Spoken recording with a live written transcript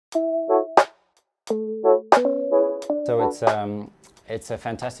So it's a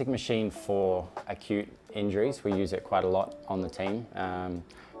fantastic machine for acute injuries. We use it quite a lot on the team.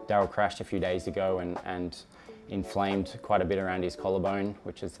 Daryl crashed a few days ago and inflamed quite a bit around his collarbone,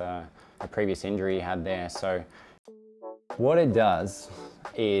 which is a previous injury he had there. So what it does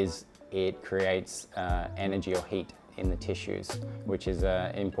is it creates energy or heat in the tissues, which is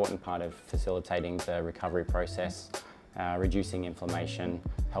an important part of facilitating the recovery process, reducing inflammation,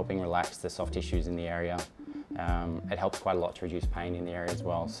 helping relax the soft tissues in the area. It helps quite a lot to reduce pain in the area as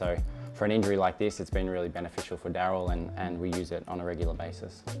well. So for an injury like this, it's been really beneficial for Daryl, and we use it on a regular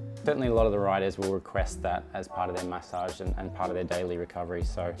basis. Certainly a lot of the riders will request that as part of their massage and part of their daily recovery.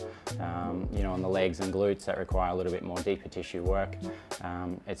 So, you know, on the legs and glutes that require a little bit more deeper tissue work,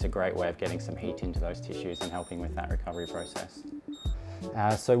 it's a great way of getting some heat into those tissues and helping with that recovery process.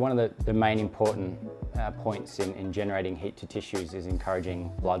 So one of the main important points in generating heat to tissues is encouraging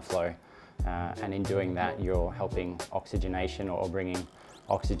blood flow. And in doing that, you're helping oxygenation or bringing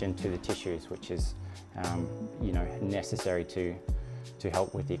oxygen to the tissues, which is you know, necessary to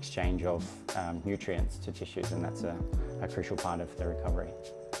help with the exchange of nutrients to tissues, and that's a crucial part of the recovery.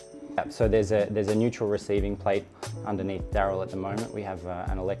 So there's a neutral receiving plate underneath Daryl at the moment. We have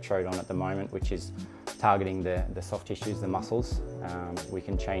an electrode on at the moment, which is targeting the soft tissues, the muscles. We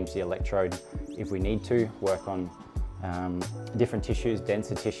can change the electrode if we need to, work on different tissues,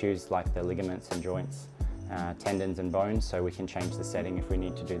 denser tissues like the ligaments and joints, tendons and bones, so we can change the setting if we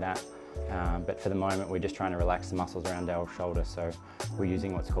need to do that. But for the moment, we're just trying to relax the muscles around our shoulder, so we're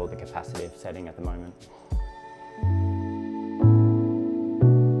using what's called the capacitive setting at the moment.